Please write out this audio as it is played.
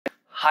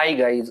Hi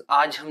guys,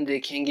 आज हम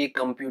देखेंगे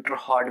कंप्यूटर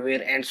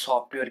हार्डवेयर एंड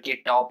सॉफ्टवेयर के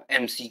top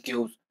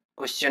MCQs.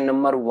 Question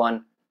number 1,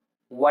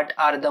 what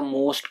are the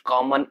most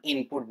common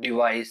input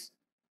device?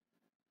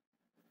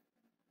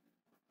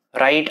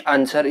 Right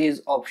answer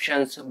is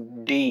options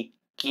D,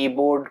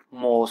 keyboard,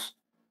 mouse.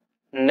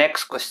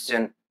 Next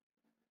question,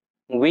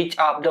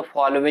 which of the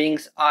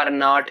followings are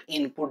not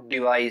input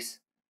device?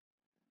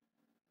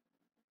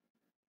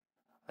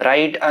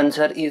 Right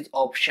answer is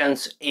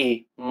options A,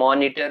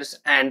 monitors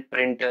and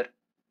printer.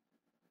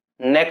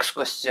 Next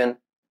question,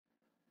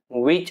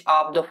 which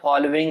of the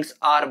followings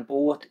are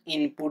both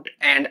input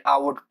and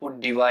output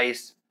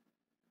device?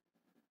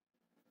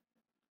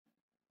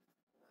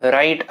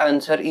 Right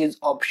answer is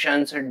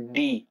options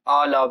D,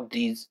 all of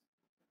these.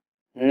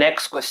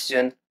 Next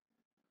question,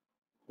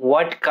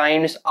 what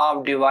kinds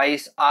of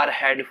device are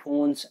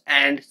headphones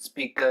and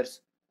speakers?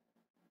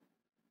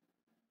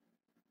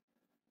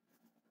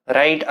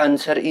 Right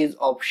answer is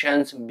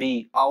options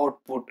B,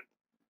 output.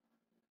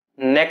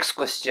 Next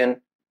question,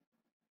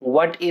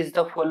 what is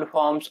the full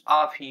forms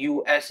of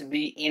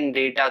USB in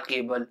data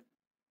cable?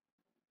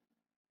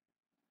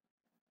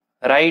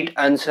 Right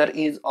answer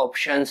is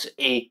options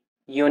A,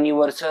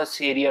 universal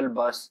serial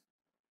bus.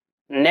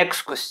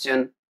 Next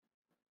question,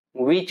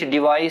 which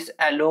device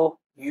allow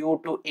you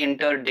to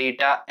enter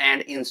data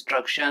and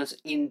instructions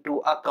into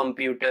a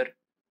computer?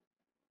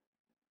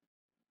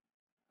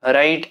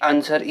 Right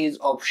answer is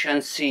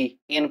option C,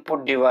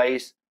 input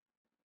device.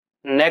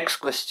 Next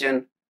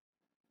question,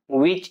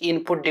 which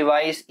input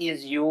device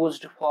is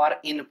used for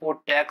input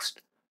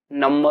text,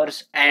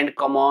 numbers and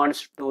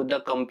commands to the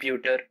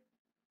computer?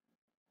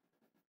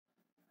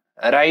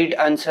 Right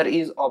answer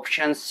is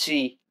option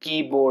C,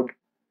 keyboard.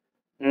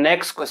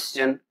 Next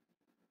question,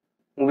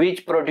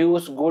 which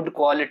produce good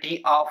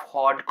quality of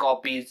hard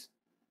copies?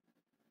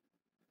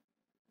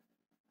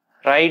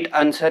 Right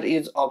answer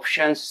is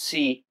option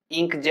C,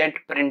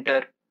 inkjet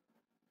printer.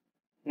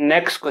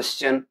 Next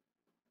question,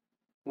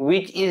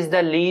 which is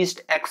the least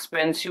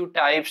expensive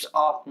types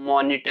of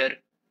monitor?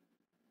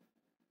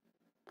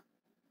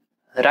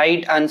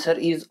 Right answer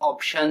is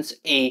options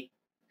A,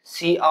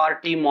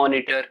 CRT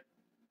monitor.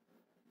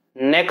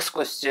 Next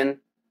question,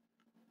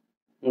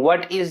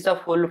 what is the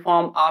full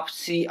form of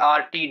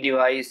CRT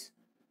device?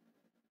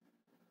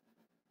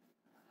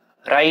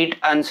 Right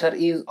answer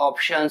is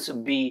options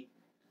B,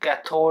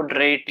 cathode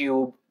ray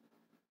tube.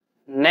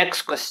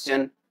 Next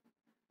question,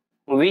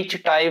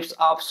 which types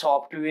of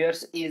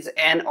softwares is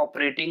an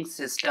operating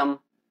system?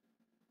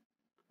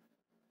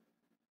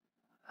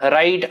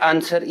 Right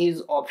answer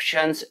is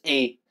options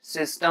A,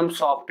 system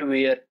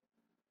software.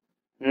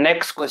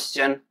 Next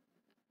question,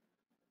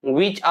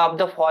 which of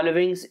the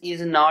following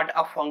is not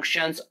a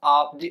function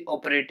of the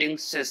operating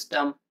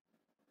system?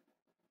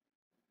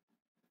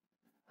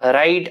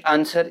 Right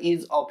answer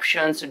is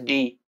options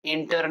D,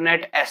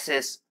 internet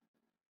access.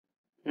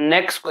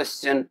 Next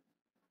question,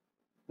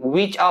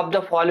 which of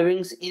the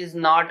following is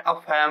not a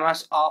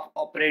famous of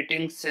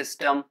operating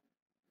system?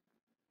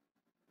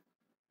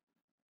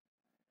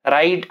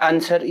 Right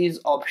answer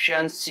is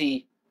option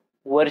C,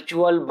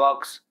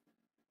 VirtualBox.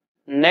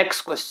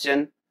 Next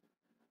question,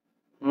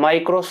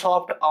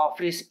 Microsoft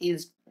Office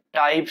is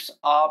types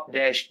of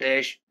dash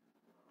dash.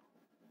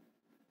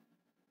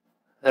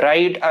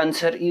 Right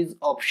answer is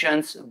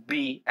options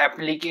B,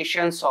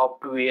 application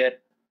software.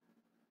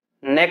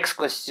 Next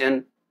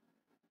question,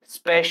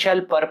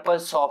 special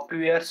purpose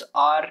softwares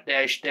are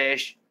dash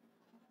dash.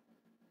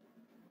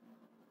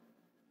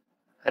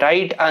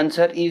 Right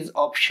answer is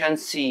option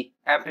C,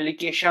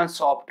 application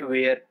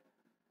software.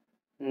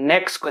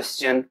 Next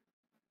question,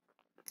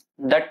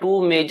 the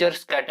two major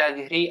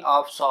categories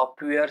of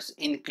softwares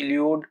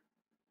include.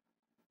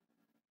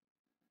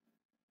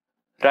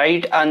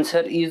 Right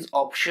answer is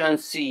option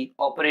C,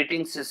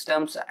 operating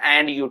systems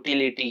and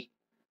utility.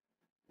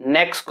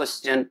 Next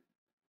question,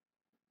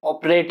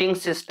 operating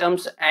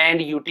systems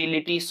and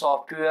utility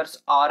softwares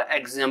are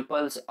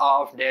examples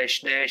of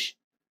dash dash.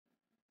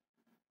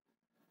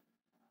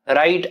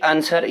 Right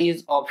answer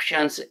is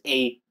options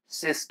A,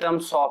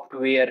 system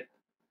software.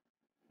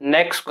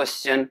 Next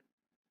question,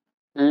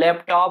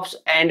 laptops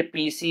and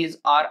PCs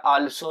are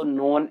also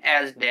known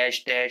as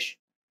dash dash.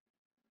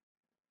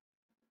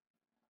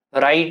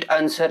 Right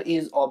answer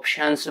is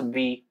options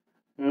B,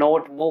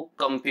 notebook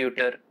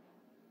computer.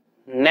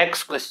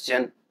 Next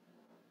question,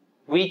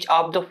 which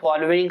of the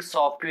following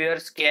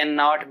softwares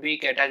cannot be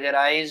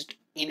categorized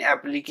in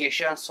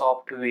application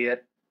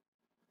software?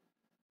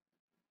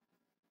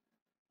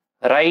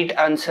 Right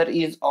answer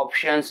is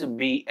options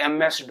B,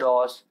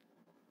 MS-DOS.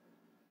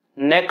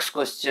 Next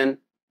question,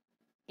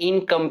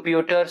 in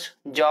computers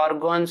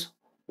jargons,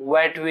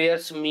 what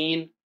words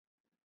mean?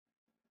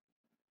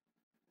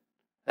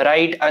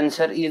 Right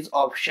answer is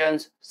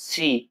options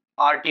C,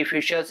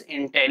 artificial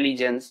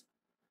intelligence.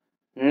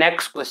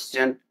 Next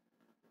question,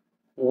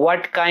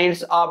 what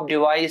kinds of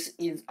device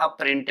is a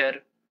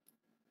printer?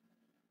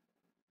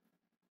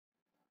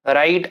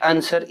 Right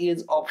answer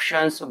is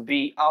options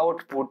B,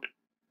 output.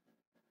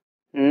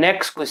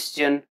 Next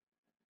question,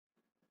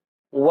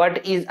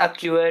 what is a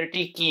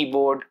QWERTY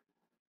keyboard?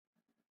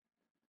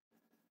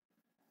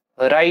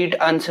 Right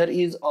answer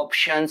is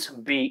options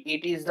B.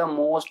 It is the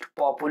most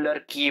popular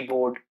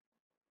keyboard.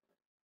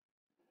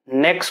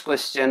 Next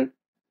question.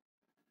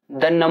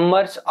 The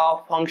numbers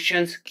of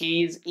functions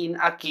keys in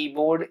a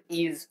keyboard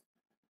is.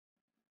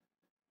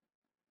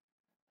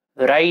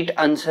 Right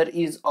answer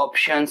is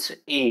options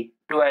A,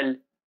 12.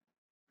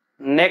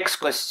 Next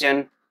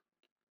question.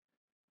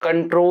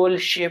 Control,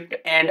 Shift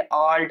and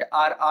Alt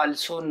are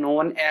also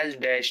known as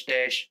dash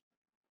dash.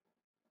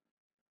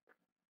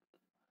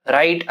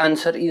 Right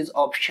answer is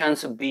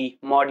options B,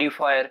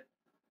 modifier.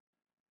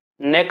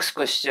 Next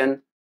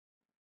question.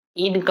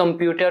 In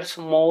computers,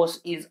 mouse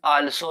is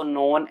also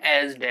known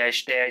as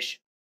dash dash.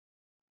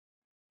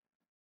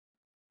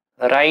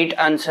 Right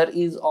answer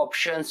is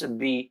options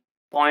B,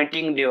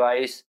 pointing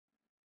device.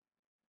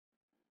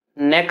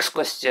 Next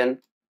question.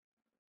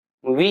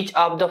 Which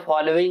of the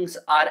following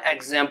are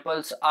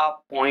examples of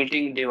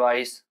pointing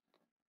device?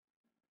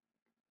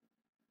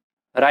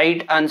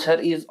 Right answer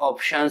is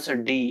options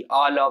D,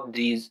 all of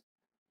these.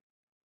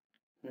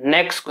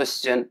 Next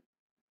question.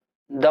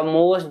 The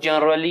mouse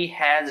generally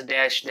has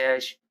dash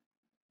dash.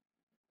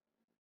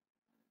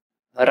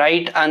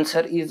 Right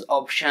answer is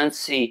option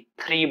C,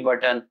 3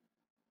 button.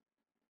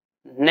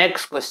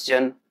 Next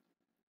question.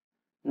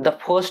 The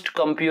first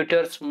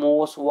computer's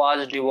mouse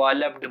was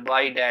developed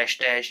by dash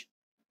dash.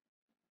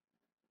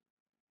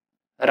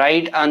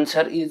 Right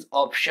answer is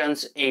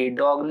options A,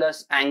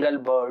 Douglas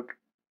Engelbart.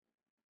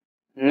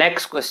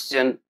 Next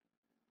question.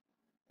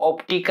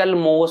 Optical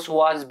mouse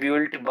was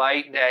built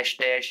by dash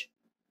dash.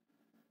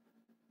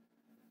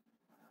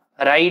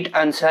 Right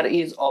answer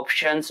is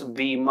options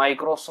B,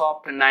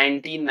 Microsoft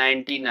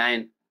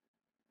 1999.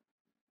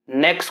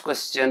 Next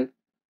question.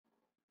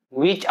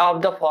 Which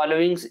of the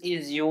following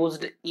is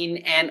used in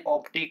an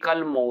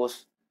optical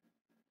mouse?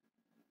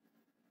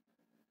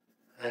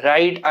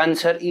 Right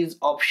answer is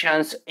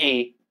options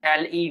A,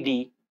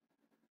 LED.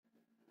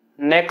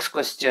 Next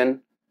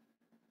question.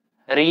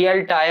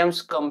 Real-time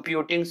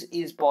computing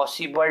is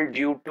possible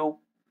due to.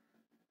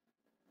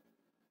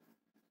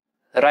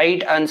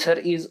 Right answer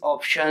is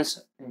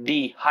options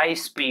D, high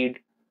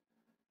speed.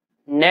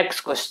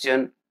 Next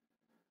question.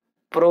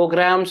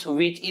 Programs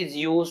which is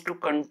used to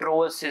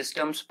control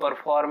systems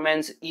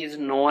performance is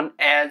known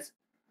as.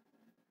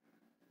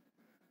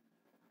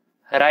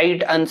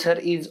 Right answer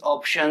is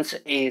options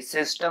A,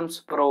 systems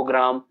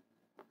program.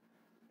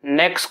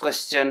 Next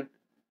question.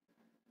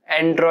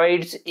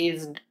 Androids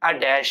is a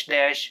dash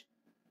dash.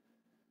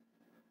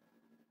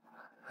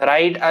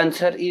 Right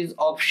answer is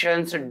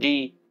options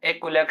D, a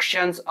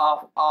collection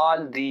of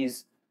all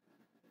these.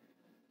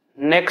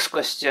 Next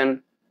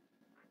question.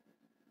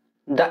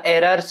 The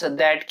errors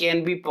that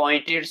can be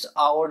pointed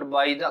out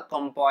by the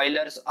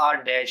compilers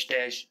are dash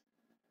dash.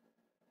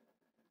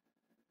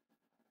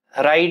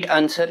 Right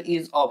answer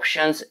is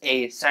options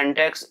A,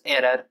 syntax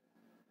error.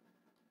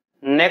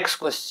 Next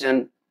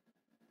question.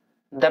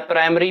 The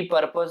primary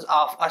purpose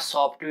of a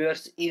software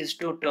is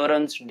to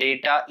turn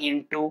data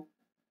into.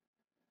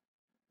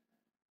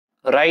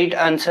 Right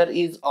answer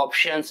is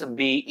options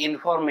B,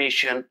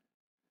 information.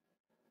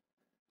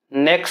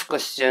 Next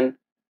question.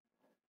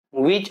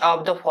 Which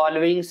of the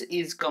following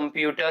is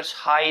computer's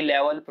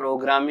high-level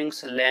programming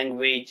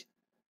language?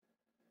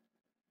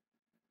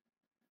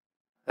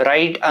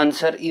 Right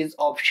answer is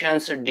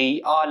options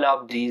D, all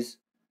of these.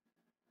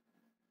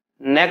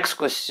 Next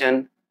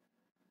question.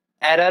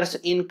 Errors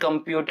in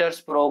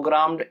computers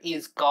programmed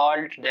is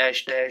called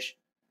dash dash.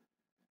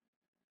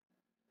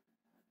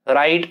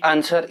 Right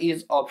answer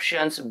is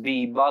options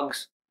B,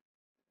 bugs.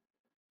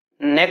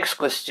 Next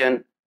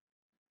question.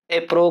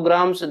 A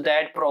program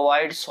that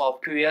provides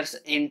software's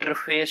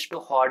interface to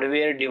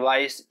hardware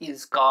device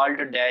is called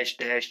dash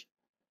dash.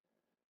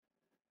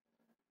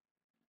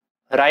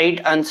 Right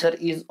answer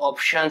is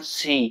option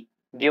C,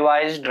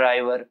 device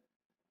driver.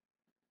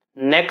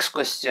 Next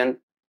question.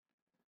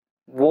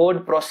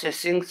 Word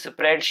processing,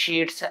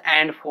 spreadsheets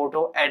and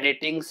photo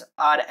editing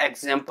are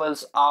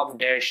examples of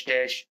dash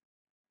dash.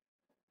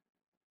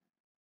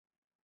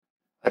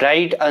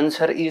 Right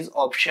answer is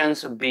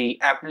options B,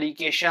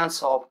 application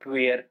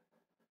software.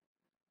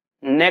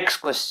 Next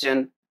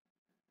question.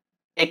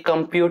 A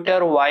computer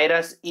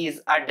virus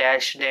is a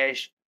dash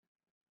dash.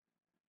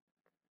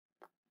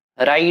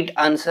 Right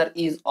answer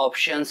is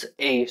options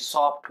A,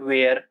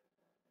 software.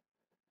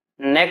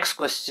 Next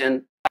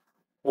question.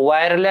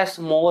 Wireless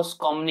mouse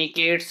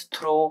communicates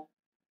through.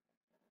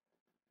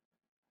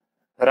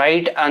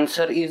 Right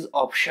answer is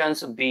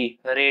options B,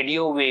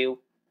 radio wave.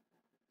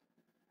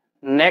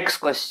 Next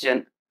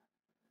question.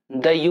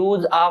 The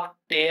use of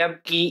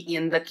tab key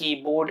in the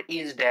keyboard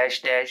is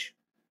dash dash.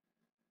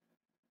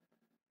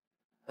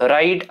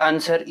 Right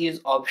answer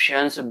is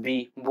options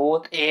B,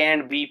 both A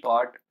and B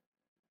part.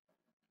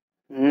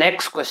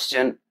 Next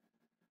question.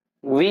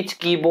 Which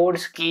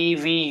keyboard's key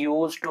we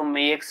use to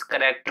make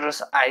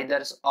characters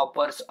either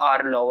uppers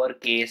or lower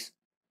case?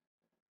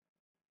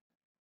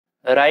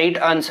 Right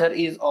answer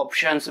is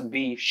options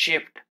B,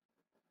 shift.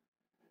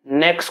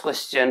 Next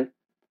question.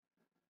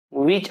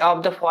 Which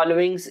of the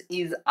following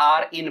is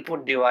our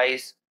input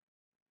device?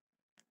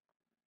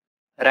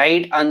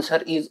 Right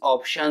answer is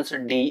options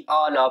D,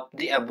 all of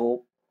the above.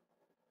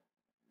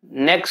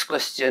 Next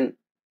question.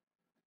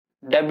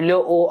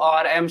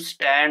 WORM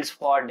stands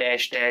for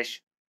dash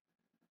dash.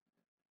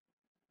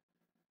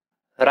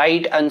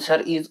 Right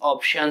answer is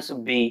options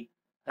B.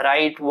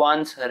 Write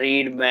once,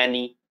 read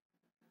many.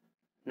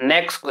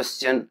 Next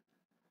question.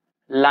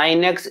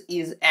 Linux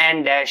is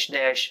an dash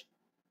dash.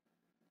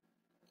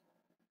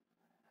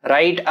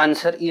 Right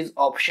answer is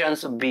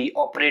options B.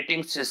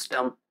 Operating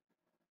system.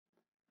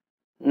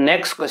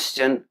 Next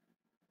question.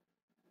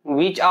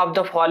 Which of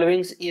the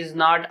following is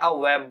not a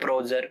web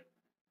browser?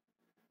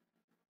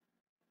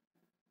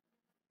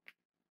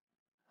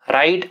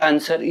 Right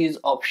answer is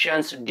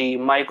options D.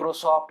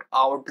 Microsoft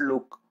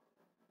Outlook.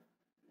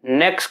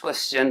 Next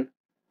question.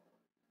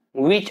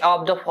 Which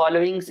of the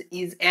following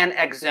is an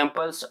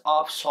example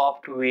of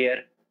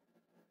software?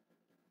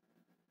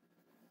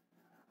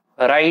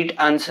 Right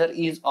answer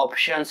is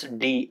options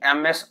D.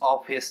 MS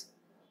Office.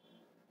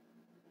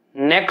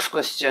 Next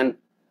question.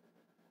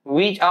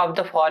 Which of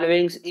the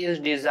following is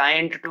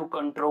designed to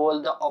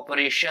control the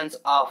operations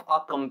of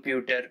a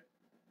computer?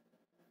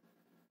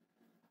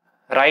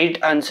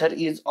 Right answer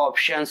is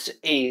options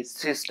A.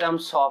 System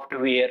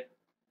software.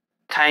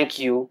 Thank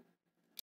you.